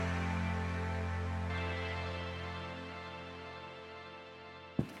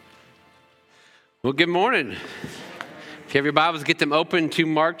Well, good morning. If you have your Bibles, get them open to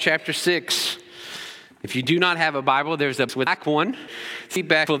Mark chapter 6. If you do not have a Bible, there's a black one.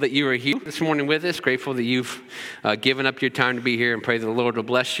 Grateful that you are here this morning with us. Grateful that you've given up your time to be here, and pray that the Lord will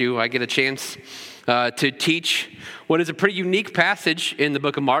bless you. I get a chance to teach what is a pretty unique passage in the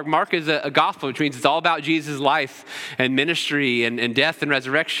book of Mark. Mark is a gospel, which means it's all about Jesus' life and ministry and death and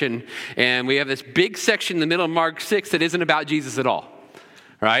resurrection. And we have this big section in the middle of Mark 6 that isn't about Jesus at all.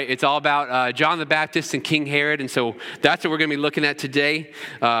 Right? It's all about John the Baptist and King Herod. And so that's what we're going to be looking at today.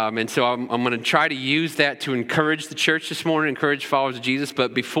 And so I'm going to try to use that to encourage the church this morning, encourage followers of Jesus.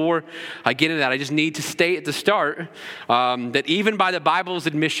 But before I get into that, I just need to state at the start that even by the Bible's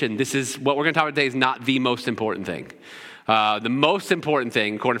admission, this is what we're going to talk about today is not the most important thing. The most important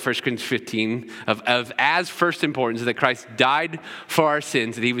thing, according to 1 Corinthians 15, of as first importance, is that Christ died for our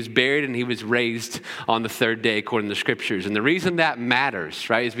sins, that he was buried and he was raised on the third day, according to the scriptures. And the reason that matters,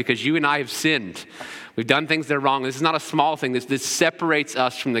 right, is because you and I have sinned. We've done things that are wrong. This is not a small thing. This separates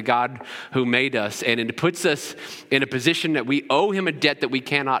us from the God who made us, and it puts us in a position that we owe him a debt that we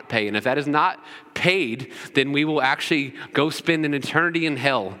cannot pay. And if that is not paid, then we will actually go spend an eternity in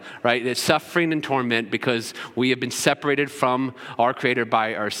hell, right? It's suffering and torment because we have been separated from our Creator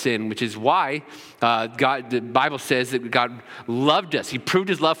by our sin, which is why the Bible says that God loved us. He proved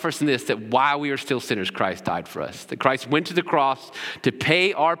his love for us in this, that while we are still sinners, Christ died for us. That Christ went to the cross to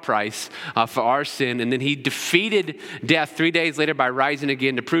pay our price for our sin, and then he defeated death 3 days later by rising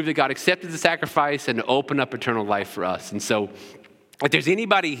again to prove that God accepted the sacrifice and to open up eternal life for us. And so if there's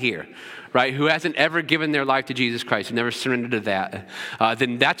anybody here, right, who hasn't ever given their life to Jesus Christ, who never surrendered to that,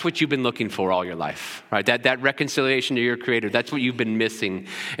 then that's what you've been looking for all your life, right? That reconciliation to your Creator, that's what you've been missing.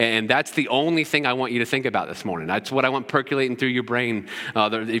 And that's the only thing I want you to think about this morning. That's what I want percolating through your brain.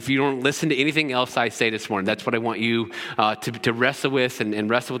 If you don't listen to anything else I say this morning, that's what I want you to wrestle with and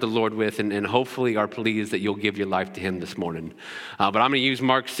wrestle with the Lord with. And hopefully our plea is that you'll give your life to him this morning. But I'm going to use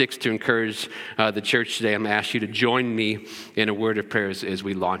Mark 6 to encourage the church today. I'm going to ask you to join me in a word of prayer as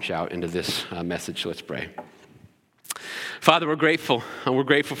we launch out into this message. So let's pray. Father, we're grateful. We're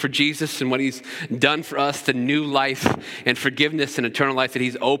grateful for Jesus and what he's done for us, the new life and forgiveness and eternal life that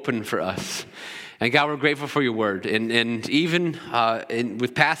he's opened for us. And God, we're grateful for your word. And even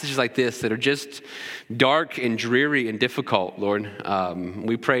with passages like this that are just dark and dreary and difficult, Lord,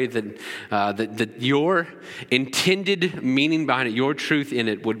 we pray that your intended meaning behind it, your truth in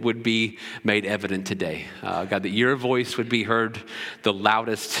it would be made evident today. God, that your voice would be heard the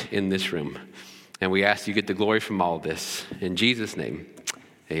loudest in this room. And we ask you get the glory from all of this. In Jesus' name,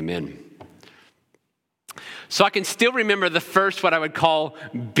 amen. So I can still remember the first, what I would call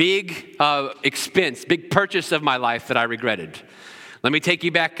big expense, big purchase of my life that I regretted. Let me take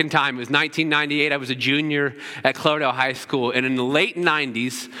you back in time. It was 1998. I was a junior at Cloverdale High School. And in the late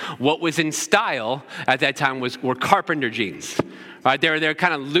 90s, what was in style at that time were carpenter jeans. Right, they're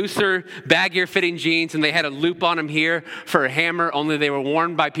kind of looser, baggier fitting jeans, and they had a loop on them here for a hammer, only they were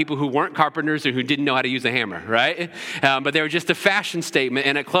worn by people who weren't carpenters or who didn't know how to use a hammer, right? But they were just a fashion statement.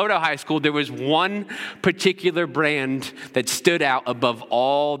 And at Cloverdale High School, there was one particular brand that stood out above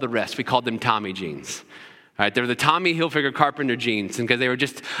all the rest. We called them Tommy jeans. Right, they were the Tommy Hilfiger carpenter jeans, and because they were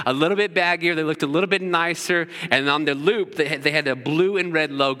just a little bit baggier, they looked a little bit nicer, and on the loop, they had a blue and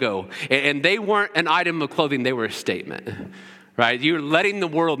red logo. And they weren't an item of clothing, they were a statement. Right? You were letting the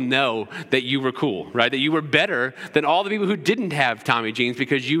world know that you were cool, right? That you were better than all the people who didn't have Tommy jeans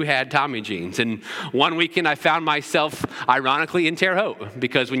because you had Tommy jeans. And one weekend I found myself ironically in Terre Haute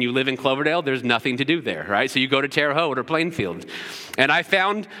because when you live in Cloverdale, there's nothing to do there, right? So you go to Terre Haute or Plainfield. And I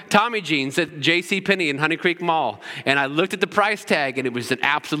found Tommy jeans at JCPenney in Honey Creek Mall. And I looked at the price tag and it was an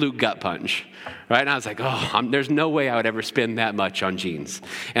absolute gut punch. Right? And I was like, there's no way I would ever spend that much on jeans.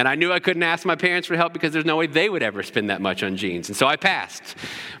 And I knew I couldn't ask my parents for help because there's no way they would ever spend that much on jeans. And so I passed.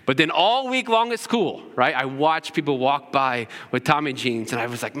 But then all week long at school, right, I watched people walk by with Tommy jeans. And I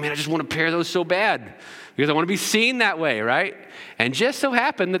was like, man, I just want a pair of those so bad because I want to be seen that way, right? And just so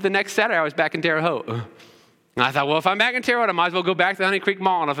happened that the next Saturday I was back in Terre Haute. And I thought, well, if I'm back in Terre Haute, I might as well go back to the Honey Creek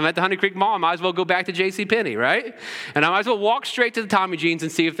Mall. And if I'm at the Honey Creek Mall, I might as well go back to JCPenney, right? And I might as well walk straight to the Tommy jeans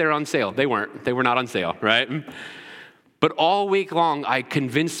and see if they're on sale. They weren't. They were not on sale, right? But all week long, I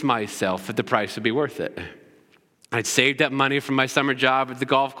convinced myself that the price would be worth it. I'd saved up money from my summer job at the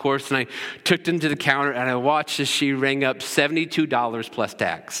golf course, and I took them to the counter, and I watched as she rang up $72 plus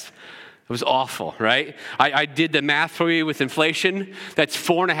tax. It was awful, right? I did the math for you with inflation. That's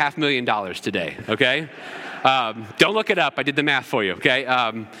 $4.5 million today, okay? Don't look it up. I did the math for you, okay?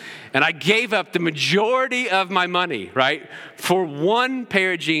 And I gave up the majority of my money, right, for one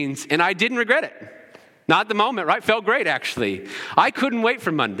pair of jeans, and I didn't regret it. Not at the moment, right? Felt great, actually. I couldn't wait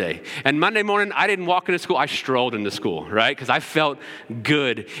for Monday. And Monday morning, I didn't walk into school. I strolled into school, right? Because I felt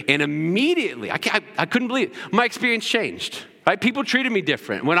good. And immediately, I couldn't believe it. My experience changed, right? People treated me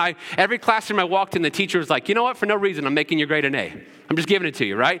different. Every classroom I walked in, the teacher was like, you know what? For no reason, I'm making your grade an A. I'm just giving it to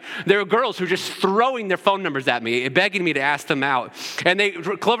you, right? There were girls who were just throwing their phone numbers at me, begging me to ask them out. And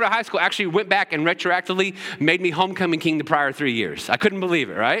Cloverdale High School actually went back and retroactively made me homecoming king the prior 3 years. I couldn't believe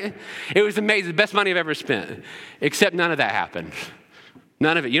it, right? It was amazing, the best money I've ever spent. Except none of that happened.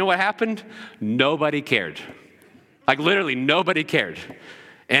 None of it. You know what happened? Nobody cared. Like literally nobody cared.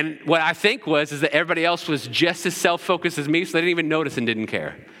 And what I think is that everybody else was just as self-focused as me, so they didn't even notice and didn't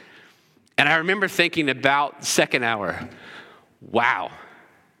care. And I remember thinking about second hour, wow,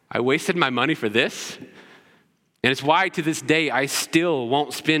 I wasted my money for this? And it's why to this day, I still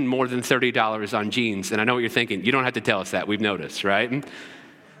won't spend more than $30 on jeans. And I know what you're thinking. You don't have to tell us that. We've noticed, right?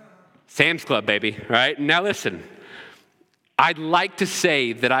 Sam's Club, baby, right? Now listen, I'd like to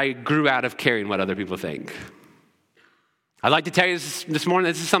say that I grew out of caring what other people think. I'd like to tell you this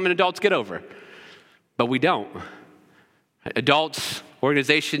morning, this is something adults get over, but we don't. Adults,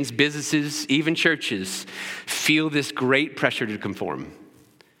 organizations, businesses, even churches feel this great pressure to conform,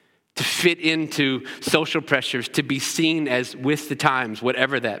 to fit into social pressures, to be seen as with the times,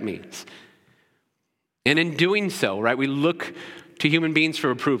 whatever that means. And in doing so, right, we look to human beings for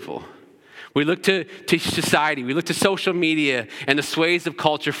approval. We look to society, we look to social media and the sways of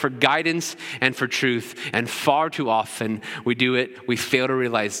culture for guidance and for truth. And far too often we fail to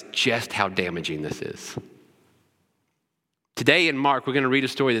realize just how damaging this is. Today in Mark, we're going to read a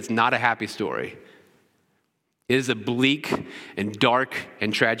story that's not a happy story. It is a bleak and dark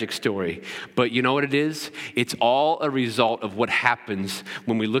and tragic story. But you know what it is? It's all a result of what happens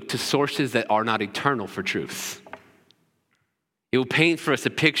when we look to sources that are not eternal for truth. It will paint for us a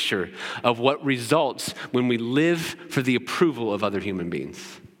picture of what results when we live for the approval of other human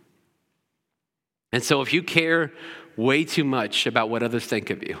beings. And so if you care way too much about what others think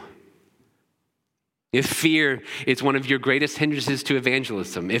of you, if fear is one of your greatest hindrances to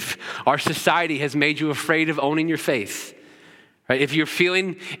evangelism, if our society has made you afraid of owning your faith, right? If you're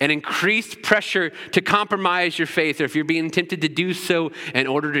feeling an increased pressure to compromise your faith, or if you're being tempted to do so in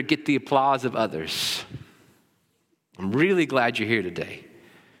order to get the applause of others, I'm really glad you're here today,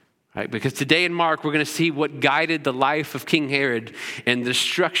 right? Because today in Mark, we're going to see what guided the life of King Herod and the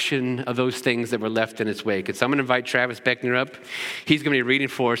destruction of those things that were left in its wake. And so I'm going to invite Travis Beckner up. He's going to be reading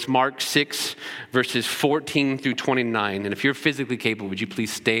for us Mark 6, verses 14 through 29. And if you're physically capable, would you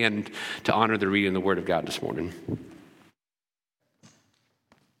please stand to honor the reading of the Word of God this morning?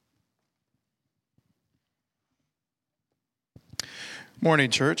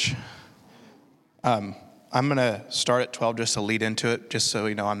 Morning, church. I'm going to start at 12 just to lead into it, just so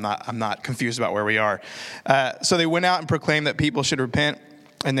you know I'm not confused about where we are. So they went out and proclaimed that people should repent,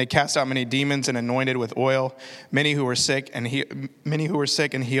 and they cast out many demons and anointed with oil many who were sick and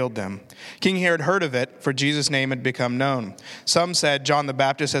healed them. King Herod heard of it, for Jesus' name had become known. Some said, John the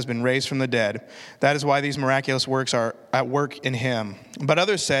Baptist has been raised from the dead. That is why these miraculous works are at work in him. But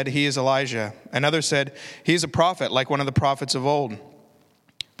others said, he is Elijah. And others said, he is a prophet, like one of the prophets of old.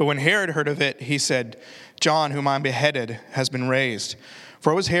 But when Herod heard of it, he said, John, whom I beheaded, has been raised.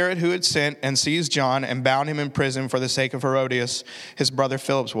 For it was Herod who had sent and seized John and bound him in prison for the sake of Herodias, his brother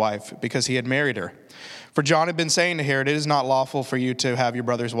Philip's wife, because he had married her. For John had been saying to Herod, it is not lawful for you to have your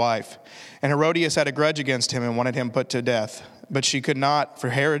brother's wife. And Herodias had a grudge against him and wanted him put to death. But she could not, for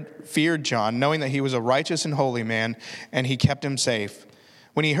Herod feared John, knowing that he was a righteous and holy man, and he kept him safe.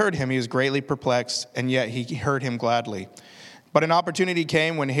 When he heard him, he was greatly perplexed, and yet he heard him gladly. But an opportunity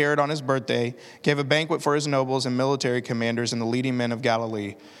came when Herod, on his birthday, gave a banquet for his nobles and military commanders and the leading men of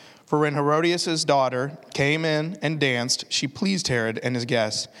Galilee. For when Herodias' daughter came in and danced, she pleased Herod and his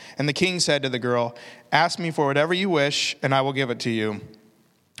guests. And the king said to the girl, ask me for whatever you wish, and I will give it to you.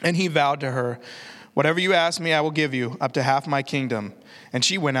 And he vowed to her, whatever you ask me, I will give you, up to half my kingdom. And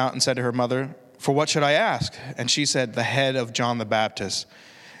she went out and said to her mother, for what should I ask? And she said, the head of John the Baptist.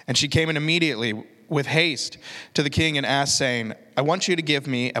 And she came in immediately with haste to the king and asked, saying, I want you to give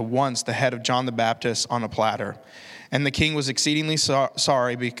me at once the head of John the Baptist on a platter. And the king was exceedingly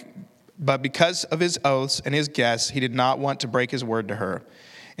sorry, but because of his oaths and his guests, he did not want to break his word to her.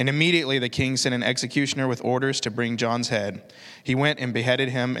 And immediately the king sent an executioner with orders to bring John's head. He went and beheaded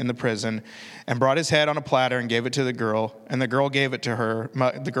him in the prison, and brought his head on a platter and gave it to the girl. And the girl gave it to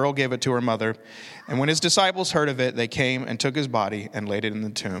her mother. And when his disciples heard of it, they came and took his body and laid it in the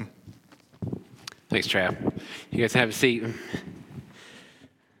tomb. Thanks, Trav. You guys have a seat.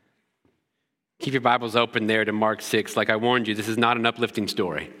 Keep your Bibles open there to Mark 6. Like I warned you, this is not an uplifting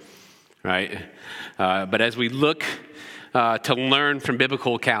story. right? But as we look to learn from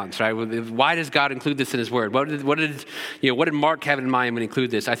biblical accounts, right? Why does God include this in his word? What did Mark have in mind when he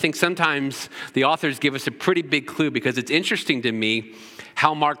included this? I think sometimes the authors give us a pretty big clue because it's interesting to me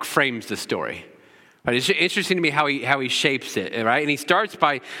how Mark frames the story. Right? It's interesting to me how he shapes it, right? And he starts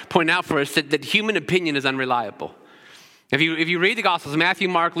by pointing out for us that human opinion is unreliable. If you read the Gospels, Matthew,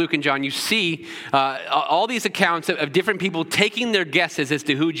 Mark, Luke, and John, you see all these accounts of different people taking their guesses as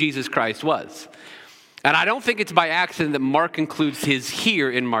to who Jesus Christ was. And I don't think it's by accident that Mark includes his here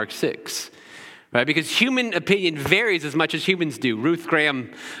in Mark 6. Right? Because human opinion varies as much as humans do. Ruth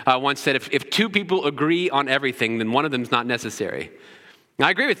Graham once said, if two people agree on everything, then one of them is not necessary. And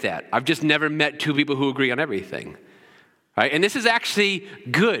I agree with that. I've just never met two people who agree on everything. Right? And this is actually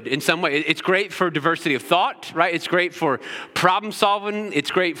good in some way. It's great for diversity of thought, right? It's great for problem solving.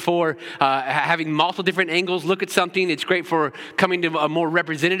 It's great for having multiple different angles look at something. It's great for coming to a more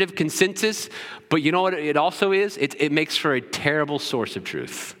representative consensus. But you know what it also is? It makes for a terrible source of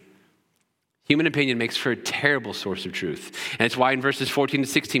truth. Human opinion makes for a terrible source of truth. And it's why in verses 14 to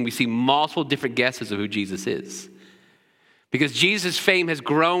 16, we see multiple different guesses of who Jesus is. Because Jesus' fame has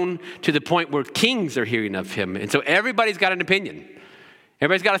grown to the point where kings are hearing of him. And so everybody's got an opinion.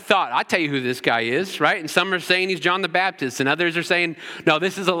 Everybody's got a thought. I'll tell you who this guy is, right? And some are saying he's John the Baptist. And others are saying, no,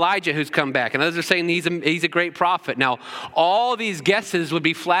 this is Elijah who's come back. And others are saying he's a great prophet. Now, all these guesses would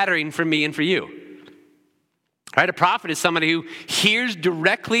be flattering for me and for you. Right? A prophet is somebody who hears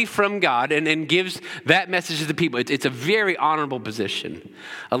directly from God and gives that message to the people. It's a very honorable position.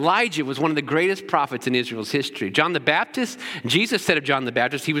 Elijah was one of the greatest prophets in Israel's history. John the Baptist, Jesus said of John the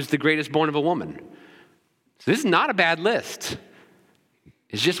Baptist, he was the greatest born of a woman. So this is not a bad list.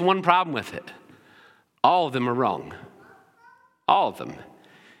 It's just one problem with it. All of them are wrong. All of them.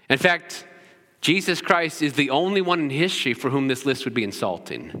 In fact, Jesus Christ is the only one in history for whom this list would be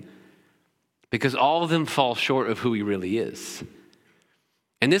insulting. Because all of them fall short of who he really is.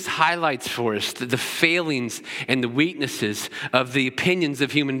 And this highlights for us the failings and the weaknesses of the opinions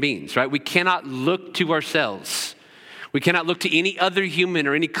of human beings, right? We cannot look to ourselves. We cannot look to any other human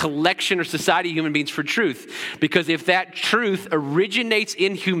or any collection or society of human beings for truth. Because if that truth originates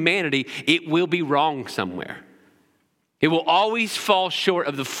in humanity, it will be wrong somewhere. It will always fall short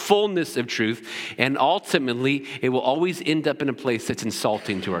of the fullness of truth. And ultimately, it will always end up in a place that's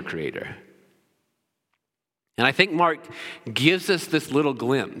insulting to our Creator. And I think Mark gives us this little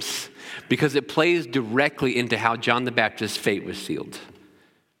glimpse because it plays directly into how John the Baptist's fate was sealed.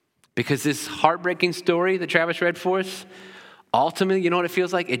 Because this heartbreaking story that Travis read for us, ultimately, you know what it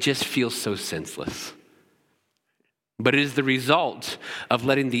feels like? It just feels so senseless. But it is the result of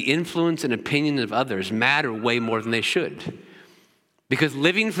letting the influence and opinion of others matter way more than they should. Because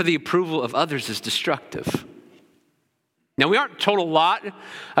living for the approval of others is destructive. Now, we aren't told a lot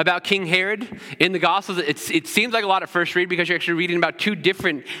about King Herod in the Gospels. It seems like a lot at first read because you're actually reading about two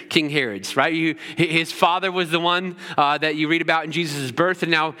different King Herods, right? His father was the one that you read about in Jesus' birth,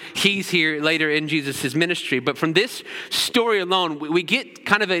 and now he's here later in Jesus' ministry. But from this story alone, we get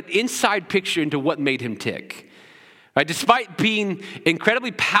kind of an inside picture into what made him tick. Right? Despite being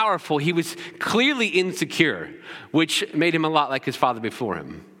incredibly powerful, he was clearly insecure, which made him a lot like his father before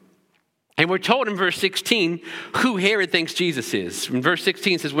him. And we're told in verse 16 who Herod thinks Jesus is. In verse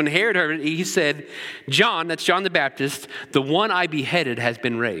 16 it says, when Herod heard it, he said, John, that's John the Baptist, the one I beheaded has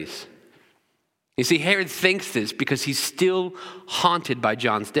been raised. You see, Herod thinks this because he's still haunted by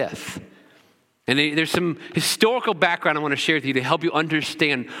John's death. And there's some historical background I want to share with you to help you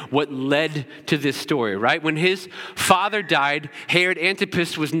understand what led to this story, right? When his father died, Herod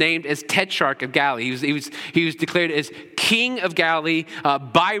Antipas was named as Tetrarch of Galilee. He was declared as king of Galilee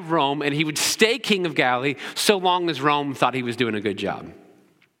by Rome, and he would stay king of Galilee so long as Rome thought he was doing a good job.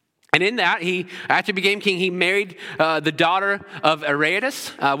 And in that, after he became king, he married the daughter of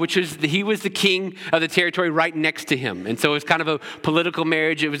Aretas, he was the king of the territory right next to him. And so it was kind of a political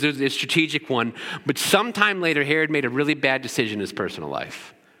marriage. It was a strategic one. But sometime later, Herod made a really bad decision in his personal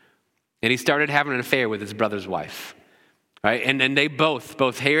life. And he started having an affair with his brother's wife. Right? And then they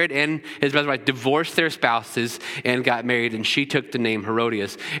both Herod and his brother's wife, divorced their spouses and got married. And she took the name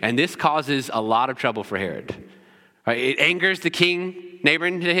Herodias. And this causes a lot of trouble for Herod. Right? It angers the king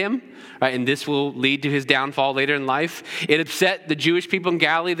neighboring to him, right? And this will lead to his downfall later in life. It upset the Jewish people in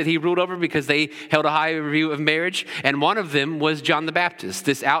Galilee that he ruled over because they held a high view of marriage. And one of them was John the Baptist,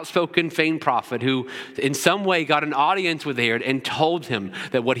 this outspoken, famed prophet who in some way got an audience with Herod and told him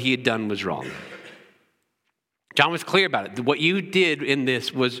that what he had done was wrong. John was clear about it. What you did in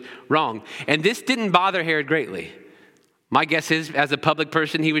this was wrong. And this didn't bother Herod greatly. My guess is, as a public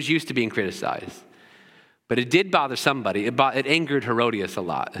person, he was used to being criticized. But it did bother somebody. It angered Herodias a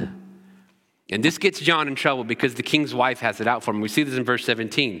lot. And this gets John in trouble because the king's wife has it out for him. We see this in verse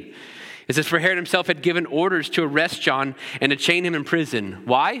 17. It says, for Herod himself had given orders to arrest John and to chain him in prison.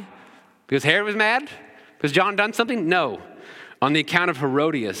 Why? Because Herod was mad? Because John done something? No. On the account of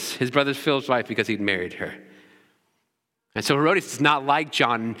Herodias, his brother Philip's wife, because he'd married her. And so Herodias does not like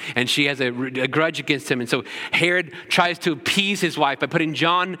John, and she has a grudge against him. And so Herod tries to appease his wife by putting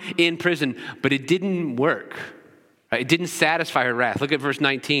John in prison, but it didn't work. It didn't satisfy her wrath. Look at verse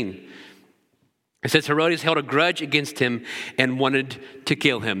 19. It says Herodias held a grudge against him and wanted to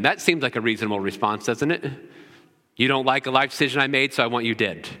kill him. That seems like a reasonable response, doesn't it? You don't like a life decision I made, so I want you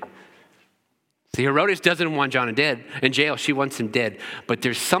dead. See, Herodias doesn't want John in jail. She wants him dead. But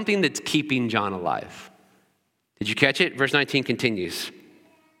there's something that's keeping John alive. Did you catch it? Verse 19 continues.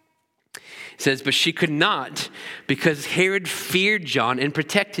 It says, but she could not because Herod feared John and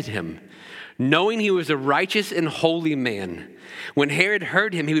protected him, knowing he was a righteous and holy man. When Herod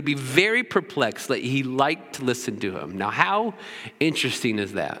heard him, he would be very perplexed that he liked to listen to him. Now, how interesting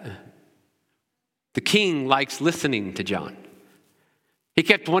is that? The king likes listening to John. He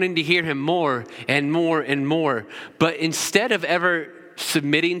kept wanting to hear him more and more and more. But instead of ever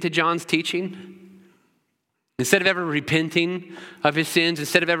submitting to John's teaching, instead of ever repenting of his sins,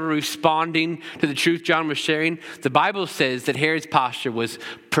 instead of ever responding to the truth John was sharing, the Bible says that Herod's posture was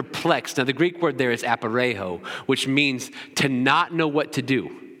perplexed. Now, the Greek word there is apareho, which means to not know what to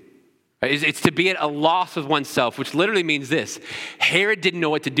do. It's to be at a loss with oneself, which literally means this. Herod didn't know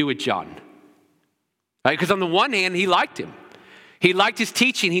what to do with John. Because on the one hand, he liked him. He liked his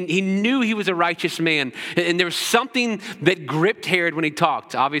teaching. He knew he was a righteous man. And there was something that gripped Herod when he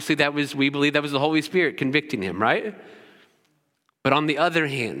talked. Obviously, we believe that was the Holy Spirit convicting him, right? But on the other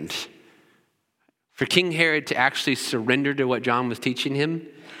hand, for King Herod to actually surrender to what John was teaching him,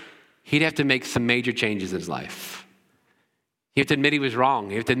 he'd have to make some major changes in his life. He'd have to admit he was wrong.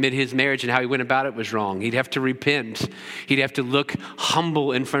 He'd have to admit his marriage and how he went about it was wrong. He'd have to repent. He'd have to look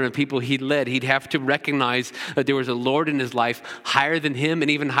humble in front of people he led. He'd have to recognize that there was a Lord in his life higher than him and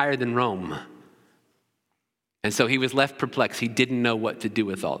even higher than Rome. And so he was left perplexed. He didn't know what to do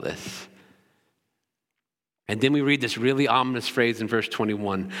with all this. And then we read this really ominous phrase in verse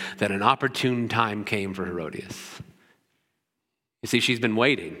 21, that an opportune time came for Herodias. You see, she's been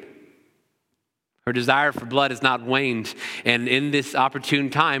waiting. Her desire for blood has not waned. And in this opportune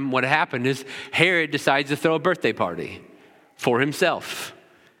time, what happened is Herod decides to throw a birthday party for himself.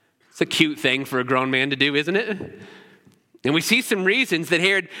 It's a cute thing for a grown man to do, isn't it? And we see some reasons that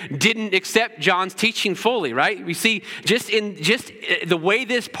Herod didn't accept John's teaching fully, right? We see just the way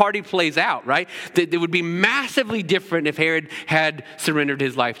this party plays out, right? That it would be massively different if Herod had surrendered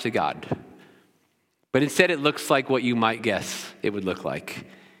his life to God. But instead it looks like what you might guess it would look like.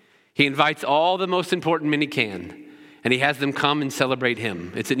 He invites all the most important men he can, and he has them come and celebrate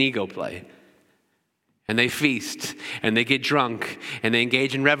him. It's an ego play. And they feast, and they get drunk, and they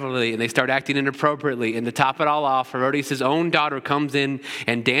engage in revelry, and they start acting inappropriately. And to top it all off, Herodias' own daughter comes in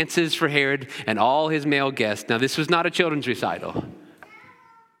and dances for Herod and all his male guests. Now, this was not a children's recital.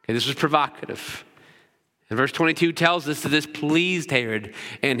 Okay, this was provocative. And verse 22 tells us that this pleased Herod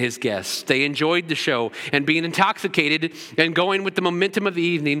and his guests. They enjoyed the show, and being intoxicated and going with the momentum of the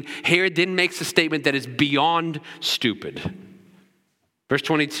evening, Herod then makes a statement that is beyond stupid. Verse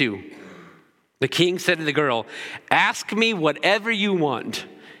 22, the king said to the girl, "Ask me whatever you want,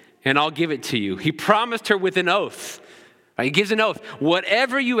 and I'll give it to you." He promised her with an oath. Right? He gives an oath.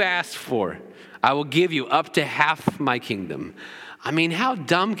 Whatever you ask for, I will give you up to half my kingdom. I mean, how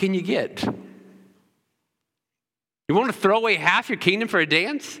dumb can you get? You want to throw away half your kingdom for a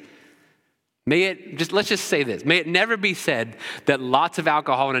dance? Let's just say this. May it never be said that lots of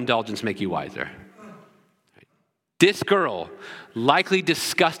alcohol and indulgence make you wiser. This girl, likely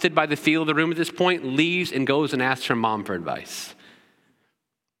disgusted by the feel of the room at this point, leaves and goes and asks her mom for advice.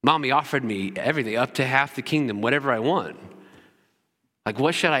 Mommy offered me everything, up to half the kingdom, whatever I want. Like,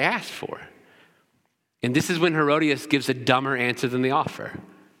 what should I ask for? And this is when Herodias gives a dumber answer than the offer.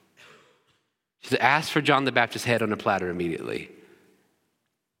 She said, "Ask for John the Baptist's head on a platter immediately."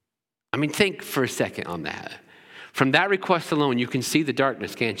 I mean, think for a second on that. From that request alone, you can see the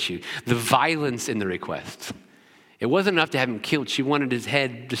darkness, can't you? The violence in the request. It wasn't enough to have him killed. She wanted his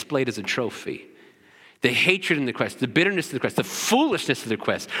head displayed as a trophy. The hatred in the request, the bitterness of the request, the foolishness of the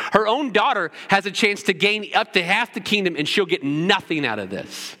request. Her own daughter has a chance to gain up to half the kingdom, and she'll get nothing out of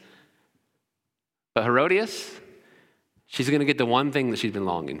this. But Herodias, she's going to get the one thing that she's been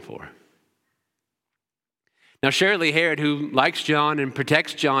longing for. Now, surely Herod, who likes John and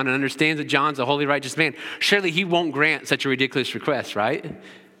protects John and understands that John's a holy, righteous man, surely he won't grant such a ridiculous request, right?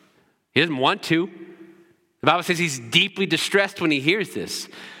 He doesn't want to. The Bible says he's deeply distressed when he hears this.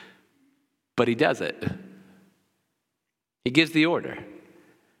 but he does it. He gives the order.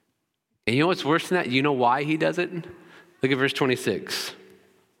 And you know what's worse than that? You know why he does it? Look at verse 26.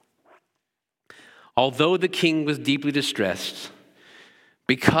 Although the king was deeply distressed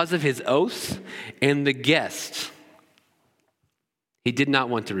because of his oath and the guest, he did not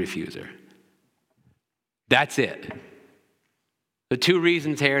want to refuse her. That's it. The two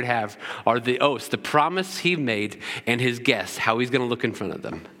reasons Herod have are the oaths, the promise he made, and his guests, how he's going to look in front of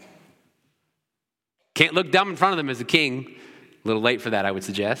them. Can't look dumb in front of them as a king. A little late for that, I would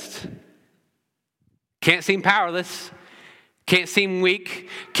suggest. Can't seem powerless. Can't seem weak.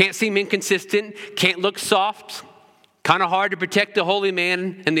 Can't seem inconsistent. Can't look soft. Kind of hard to protect the holy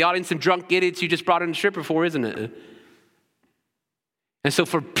man and the audience of drunk idiots you just brought in a stripper for, isn't it? And so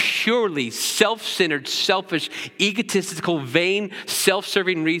for purely self-centered, selfish, egotistical, vain,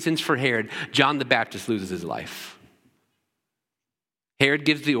 self-serving reasons for Herod, John the Baptist loses his life. Herod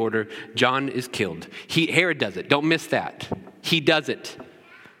gives the order. John is killed. Herod does it. Don't miss that. He does it.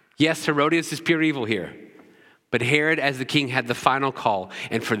 Yes, Herodias is pure evil here. But Herod, as the king, had the final call.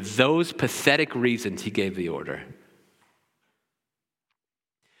 And for those pathetic reasons, he gave the order.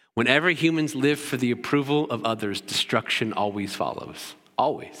 Whenever humans live for the approval of others, destruction always follows.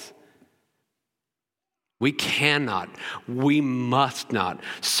 Always. We cannot, we must not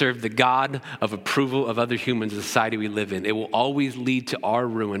serve the God of approval of other humans in the society we live in. It will always lead to our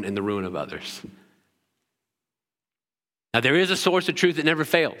ruin and the ruin of others. Now, there is a source of truth that never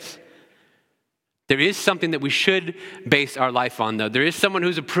fails. There is something that we should base our life on, though. There is someone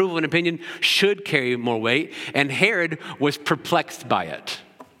whose approval and opinion should carry more weight, and Herod was perplexed by it.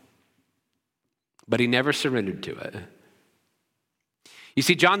 But he never surrendered to it. You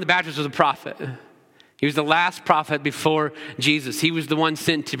see, John the Baptist was a prophet. He was the last prophet before Jesus. He was the one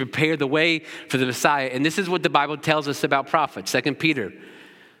sent to prepare the way for the Messiah. And this is what the Bible tells us about prophets. 2 Peter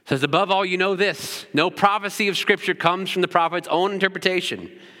says, above all, you know this. No prophecy of Scripture comes from the prophet's own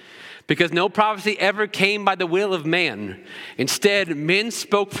interpretation, because no prophecy ever came by the will of man. Instead, men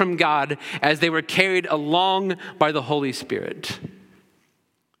spoke from God as they were carried along by the Holy Spirit.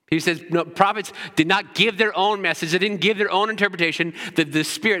 He says, no, prophets did not give their own message. They didn't give their own interpretation. The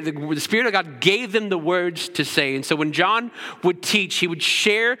Spirit of God gave them the words to say. And so when John would teach, he would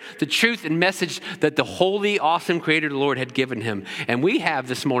share the truth and message that the holy, awesome Creator, the Lord, had given him. And we have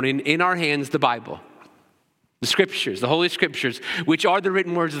this morning in our hands the Bible, the Scriptures, the Holy Scriptures, which are the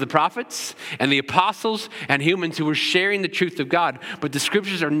written words of the prophets and the apostles and humans who were sharing the truth of God. But the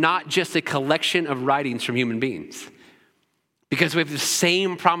Scriptures are not just a collection of writings from human beings. Because we have the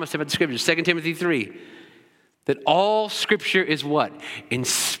same promise about the Scriptures, 2 Timothy 3, that all Scripture is what?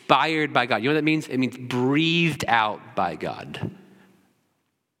 Inspired by God. You know what that means? It means breathed out by God.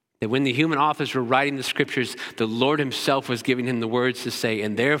 That when the human authors were writing the Scriptures, the Lord himself was giving him the words to say,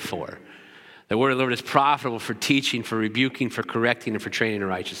 and therefore, the word of the Lord is profitable for teaching, for rebuking, for correcting, and for training in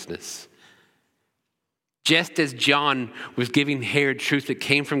righteousness. Just as John was giving Herod truth that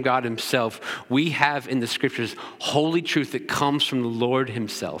came from God himself, we have in the Scriptures holy truth that comes from the Lord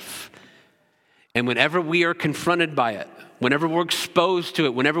himself. And whenever we are confronted by it, whenever we're exposed to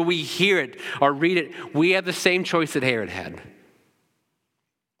it, whenever we hear it or read it, we have the same choice that Herod had.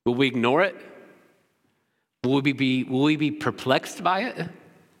 Will we ignore it? Will we be perplexed by it?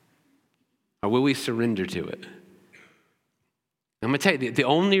 Or will we surrender to it? I'm going to tell you, the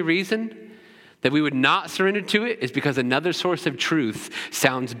only reason that we would not surrender to it is because another source of truth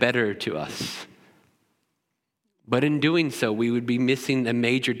sounds better to us. But in doing so, we would be missing a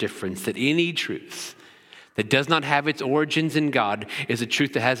major difference, that any truth that does not have its origins in God is a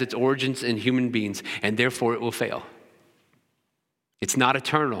truth that has its origins in human beings, and therefore it will fail. It's not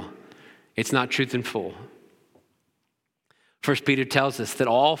eternal. It's not truth in full. 1 Peter tells us that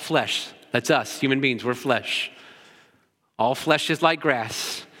all flesh, that's us, human beings, we're flesh. All flesh is like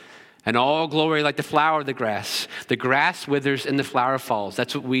grass, and all glory like the flower of the grass. The grass withers and the flower falls.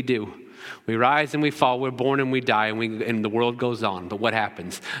 That's what we do. We rise and we fall. We're born and we die, and the world goes on. But what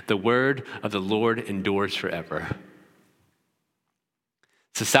happens? The word of the Lord endures forever.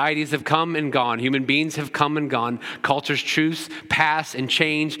 Societies have come and gone. Human beings have come and gone. Cultures, truths pass and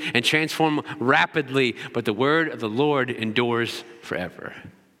change and transform rapidly. But the word of the Lord endures forever.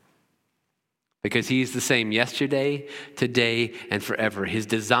 Because he's the same yesterday, today, and forever. His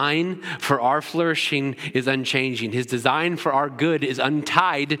design for our flourishing is unchanging. His design for our good is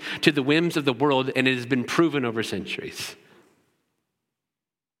untied to the whims of the world, and it has been proven over centuries.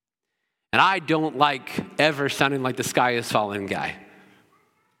 And I don't like ever sounding like the sky is falling guy.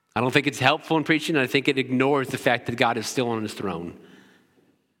 I don't think it's helpful in preaching, and I think it ignores the fact that God is still on his throne.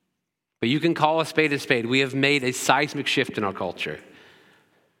 But you can call a spade a spade. We have made a seismic shift in our culture.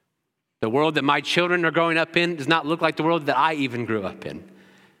 The world that my children are growing up in does not look like the world that I even grew up in.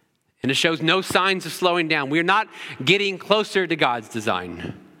 And it shows no signs of slowing down. We're not getting closer to God's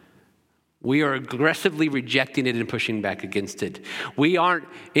design. We are aggressively rejecting it and pushing back against it. We aren't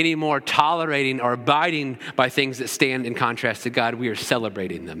anymore tolerating or abiding by things that stand in contrast to God. We are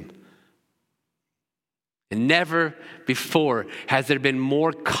celebrating them. And never before has there been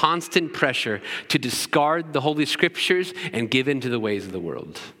more constant pressure to discard the Holy Scriptures and give in to the ways of the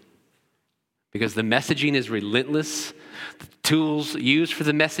world. Because the messaging is relentless, the tools used for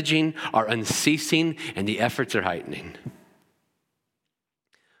the messaging are unceasing, and the efforts are heightening.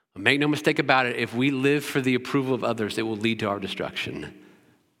 Make no mistake about it, if we live for the approval of others, it will lead to our destruction.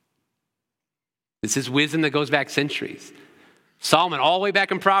 This is wisdom that goes back centuries. Solomon, all the way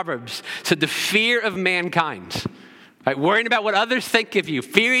back in Proverbs, said the fear of mankind, right? Worrying about what others think of you,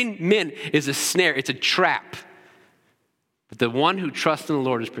 fearing men is a snare, it's a trap. But the one who trusts in the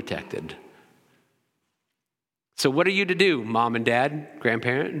Lord is protected. So what are you to do, mom and dad,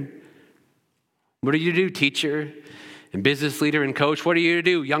 grandparent? What are you to do, teacher and business leader and coach? What are you to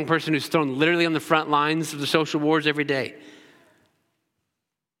do, young person who's thrown literally on the front lines of the social wars every day?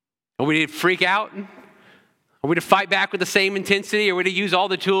 Are we to freak out? Are we to fight back with the same intensity? Are we to use all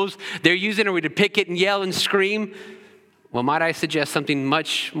the tools they're using? Are we to picket and yell and scream? Well, might I suggest something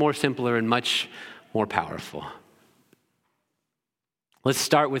much more simpler and much more powerful? Let's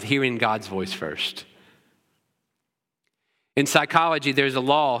start with hearing God's voice first. In psychology, there's a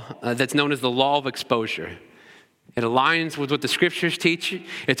law that's known as the law of exposure. It aligns with what the Scriptures teach.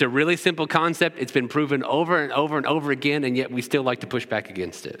 It's a really simple concept. It's been proven over and over and over again, and yet we still like to push back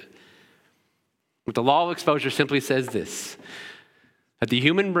against it. But the law of exposure simply says this, that the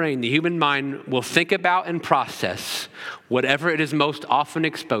human brain, the human mind will think about and process whatever it is most often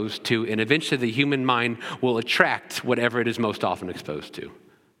exposed to, and eventually the human mind will attract whatever it is most often exposed to.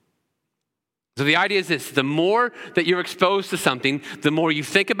 So the idea is this, the more that you're exposed to something, the more you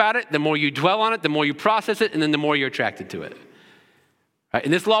think about it, the more you dwell on it, the more you process it, and then the more you're attracted to it. Right?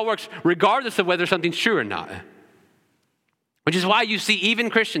 And this law works regardless of whether something's true or not. Which is why you see even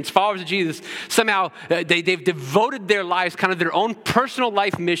Christians, followers of Jesus, somehow they've devoted their lives, kind of their own personal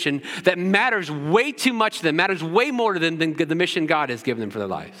life mission that matters way too much to them, matters way more to them than the mission God has given them for their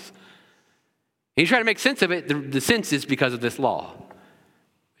lives. And you try to make sense of it, the sense is because of this law.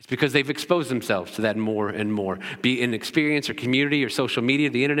 It's because they've exposed themselves to that more and more, be it in experience or community or social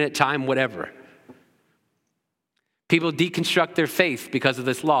media, the internet, time, whatever. People deconstruct their faith because of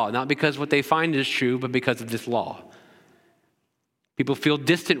this law, not because what they find is true, but because of this law. People feel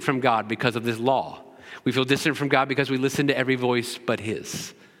distant from God because of this law. We feel distant from God because we listen to every voice but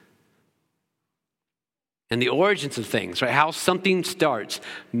His. And the origins of things, right? How something starts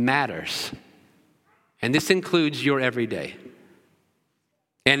matters. And this includes your everyday.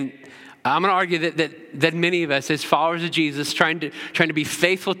 And I'm going to argue that many of us as followers of Jesus trying to be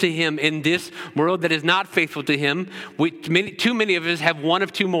faithful to Him in this world that is not faithful to Him, too many of us have one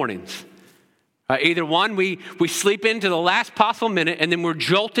of two mornings. Either one, we sleep into the last possible minute and then we're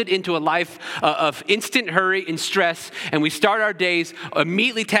jolted into a life of instant hurry and stress, and we start our days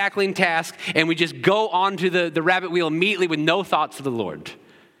immediately tackling tasks, and we just go onto the rabbit wheel immediately with no thoughts of the Lord.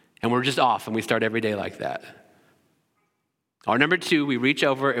 And we're just off, and we start every day like that. Or number two, we reach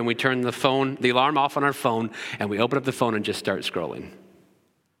over and we turn the alarm off on our phone, and we open up the phone and just start scrolling.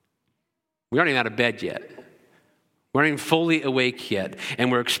 We aren't even out of bed yet. We aren't even fully awake yet,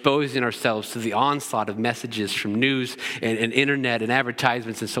 and we're exposing ourselves to the onslaught of messages from news and internet and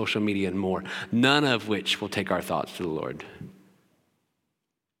advertisements and social media and more, none of which will take our thoughts to the Lord.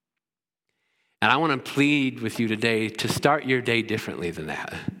 And I want to plead with you today to start your day differently than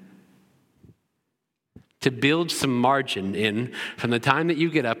that. To build some margin in from the time that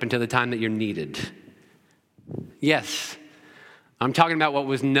you get up until the time that you're needed. Yes, I'm talking about what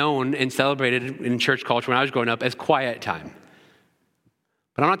was known and celebrated in church culture when I was growing up as quiet time.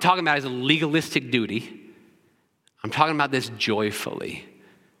 But I'm not talking about it as a legalistic duty. I'm talking about this joyfully.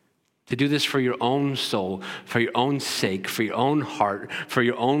 To do this for your own soul, for your own sake, for your own heart, for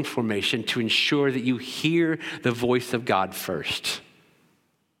your own formation, to ensure that you hear the voice of God first.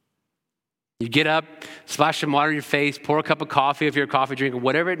 You get up, splash some water in your face, pour a cup of coffee if you're a coffee drinker,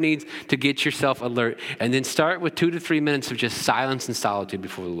 whatever it needs to get yourself alert, and then start with 2 to 3 minutes of just silence and solitude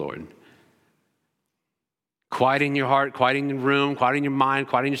before the Lord. Quieting your heart, quieting your room, quieting your mind,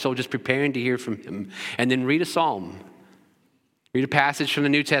 quieting your soul, just preparing to hear from Him. And then read a psalm. Read a passage from the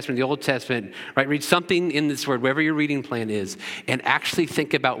New Testament, the Old Testament, right? Read something in this Word, wherever your reading plan is, and actually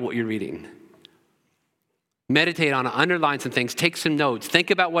think about what you're reading. Meditate on it, underline some things, take some notes,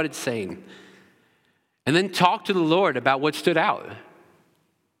 think about what it's saying. And then talk to the Lord about what stood out.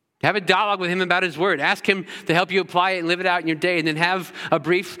 Have a dialogue with him about his word. Ask him to help you apply it and live it out in your day. And then have a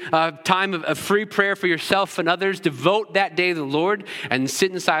brief time of free prayer for yourself and others. Devote that day to the Lord and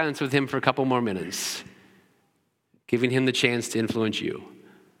sit in silence with him for a couple more minutes, giving him the chance to influence you.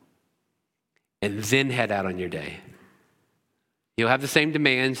 And then head out on your day. You'll have the same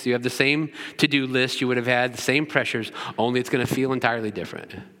demands. You have the same to-do list. You would have had the same pressures, only it's going to feel entirely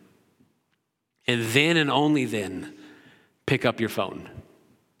different. And then and only then, pick up your phone.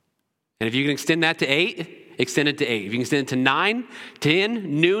 And if you can extend that to 8, extend it to 8. If you can extend it to 9,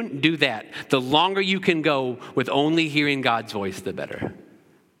 10, noon, do that. The longer you can go with only hearing God's voice, the better.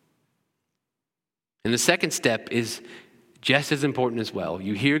 And the second step is just as important as well.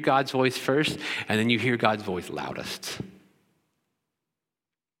 You hear God's voice first, and then you hear God's voice loudest.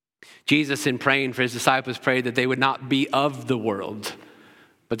 Jesus, in praying for his disciples, prayed that they would not be of the world,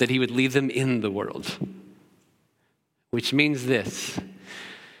 but that he would leave them in the world. Which means this: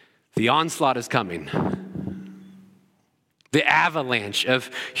 the onslaught is coming. The avalanche of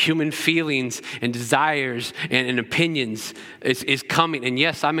human feelings and desires and opinions is coming. And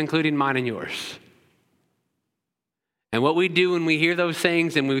yes, I'm including mine and yours. And what we do when we hear those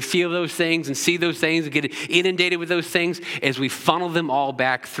things and we feel those things and see those things and get inundated with those things is we funnel them all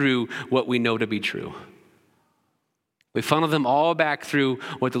back through what we know to be true. We funnel them all back through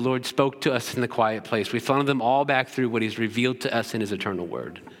what the Lord spoke to us in the quiet place. We funnel them all back through what he's revealed to us in his eternal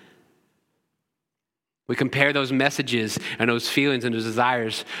word. We compare those messages and those feelings and those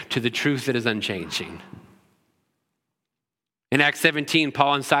desires to the truth that is unchanging. In Acts 17,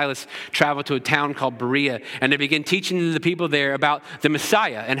 Paul and Silas traveled to a town called Berea, and they began teaching the people there about the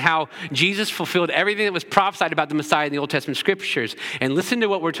Messiah and how Jesus fulfilled everything that was prophesied about the Messiah in the Old Testament scriptures. And listen to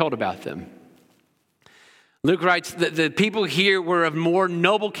what we're told about them. Luke writes that the people here were of more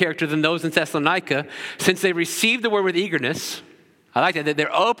noble character than those in Thessalonica, since they received the word with eagerness. I like that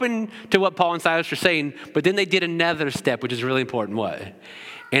they're open to what Paul and Silas are saying, but then they did another step, which is really important. What?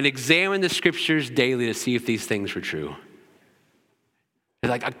 And examine the scriptures daily to see if these things were true. It's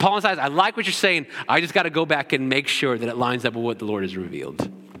like, Paul and Silas, I like what you're saying. I just got to go back and make sure that it lines up with what the Lord has revealed.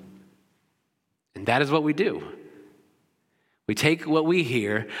 And that is what we do. We take what we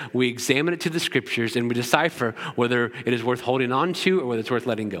hear, we examine it to the scriptures, and we decipher whether it is worth holding on to or whether it's worth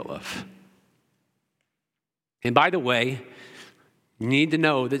letting go of. And by the way, you need to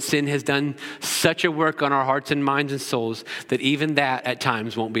know that sin has done such a work on our hearts and minds and souls that even that at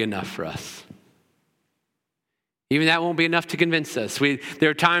times won't be enough for us. Even that won't be enough to convince us. There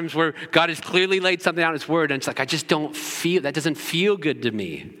are times where God has clearly laid something out in his word, and it's like, I just don't feel, that doesn't feel good to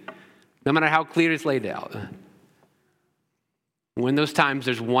me, no matter how clear it's laid out. When those times,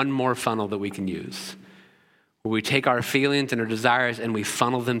 there's one more funnel that we can use, where we take our feelings and our desires and we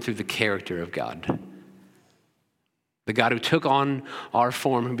funnel them through the character of God. The God who took on our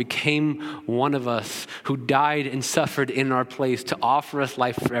form, who became one of us, who died and suffered in our place to offer us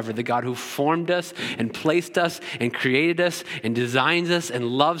life forever. The God who formed us and placed us and created us and designs us and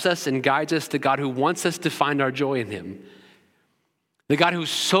loves us and guides us. The God who wants us to find our joy in him. The God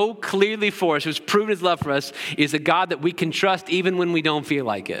who's so clearly for us, who's proven his love for us, is a God that we can trust even when we don't feel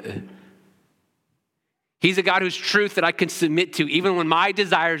like it. He's a God whose truth that I can submit to even when my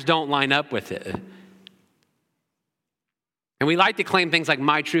desires don't line up with it. And we like to claim things like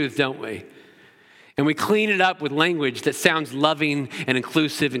my truth, don't we? And we clean it up with language that sounds loving and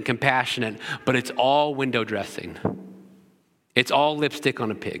inclusive and compassionate, but it's all window dressing. It's all lipstick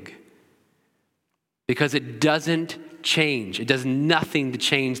on a pig. Because it doesn't change. It does nothing to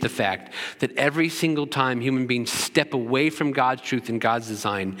change the fact that every single time human beings step away from God's truth and God's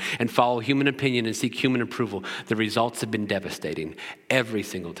design and follow human opinion and seek human approval, the results have been devastating every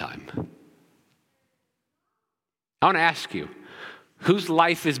single time. I want to ask you, whose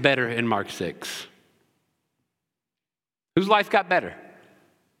life is better in Mark 6? Whose life got better?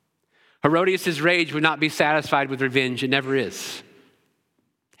 Herodias' rage would not be satisfied with revenge. It never is.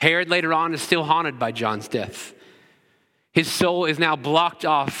 Herod later on is still haunted by John's death. His soul is now blocked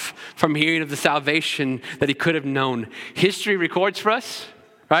off from hearing of the salvation that he could have known. History records for us,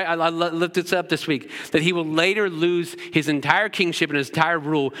 right? I looked this up this week, that he will later lose his entire kingship and his entire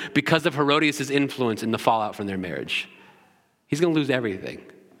rule because of Herodias' influence in the fallout from their marriage. He's going to lose everything.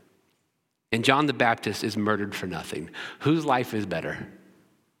 And John the Baptist is murdered for nothing. Whose life is better?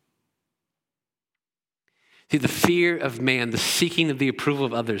 See, the fear of man, the seeking of the approval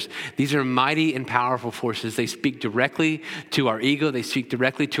of others, these are mighty and powerful forces. They speak directly to our ego. They speak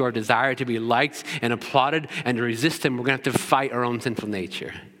directly to our desire to be liked and applauded. And to resist them, we're going to have to fight our own sinful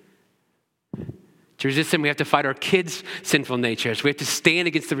nature. To resist sin, we have to fight our kids' sinful natures. We have to stand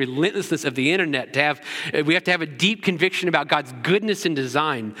against the relentlessness of the internet. We have to have a deep conviction about God's goodness and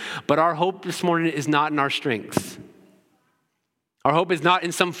design. But our hope this morning is not in our strength. Our hope is not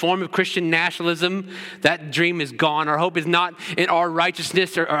in some form of Christian nationalism. That dream is gone. Our hope is not in our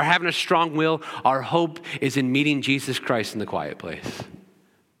righteousness or having a strong will. Our hope is in meeting Jesus Christ in the quiet place.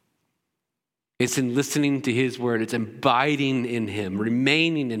 It's in listening to his word. It's abiding in him,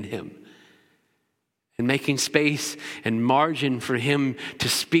 remaining in him, and making space and margin for him to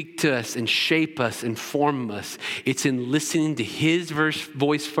speak to us and shape us and form us. It's in listening to his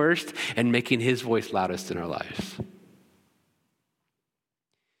voice first and making his voice loudest in our lives.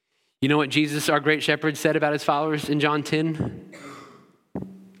 You know what Jesus, our great shepherd, said about his followers in John 10?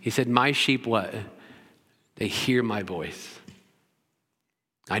 He said, my sheep what? They hear my voice.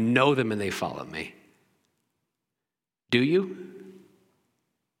 I know them and they follow me. Do you?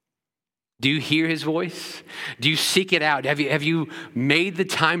 Do you hear his voice? Do you seek it out? Have you made the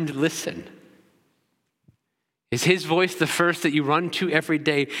time to listen? Is his voice the first that you run to every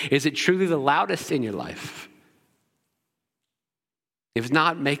day? Is it truly the loudest in your life? If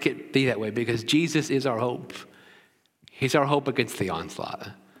not, make it be that way, because Jesus is our hope. He's our hope against the onslaught.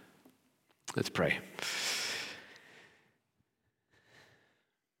 Let's pray.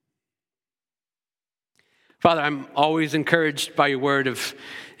 Father, I'm always encouraged by your word of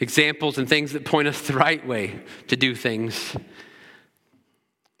examples and things that point us the right way to do things.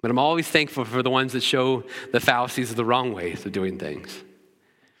 But I'm always thankful for the ones that show the fallacies of the wrong ways of doing things.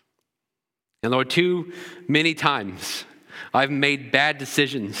 And Lord, too many times I've made bad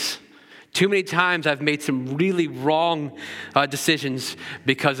decisions. Too many times I've made some really wrong decisions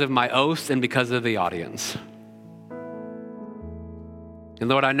because of my oaths and because of the audience. And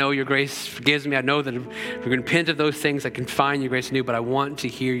Lord, I know your grace forgives me. I know that if we're going to repent of those things, I can find your grace anew, but I want to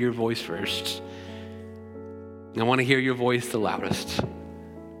hear your voice first. I want to hear your voice the loudest.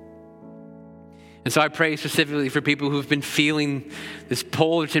 And so I pray specifically for people who've been feeling this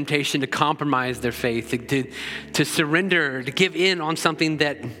pull or temptation to compromise their faith, to surrender, to give in on something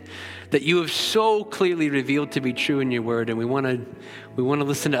that you have so clearly revealed to be true in your word. And we want to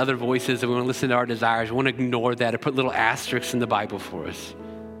listen to other voices, and we want to listen to our desires. We want to ignore that and put little asterisks in the Bible for us.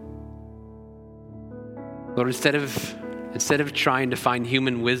 Lord, instead of trying to find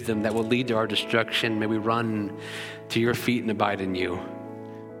human wisdom that will lead to our destruction, may we run to your feet and abide in you.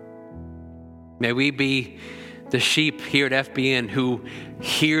 May we be the sheep here at FBN who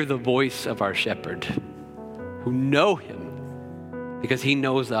hear the voice of our shepherd, who know him because he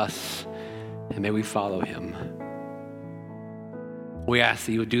knows us, and may we follow him. We ask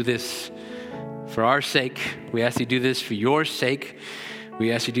that you would do this for our sake. We ask you to do this for your sake.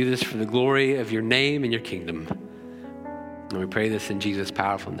 We ask you to do this for the glory of your name and your kingdom. And we pray this in Jesus'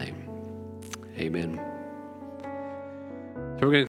 powerful name. Amen. So we're going to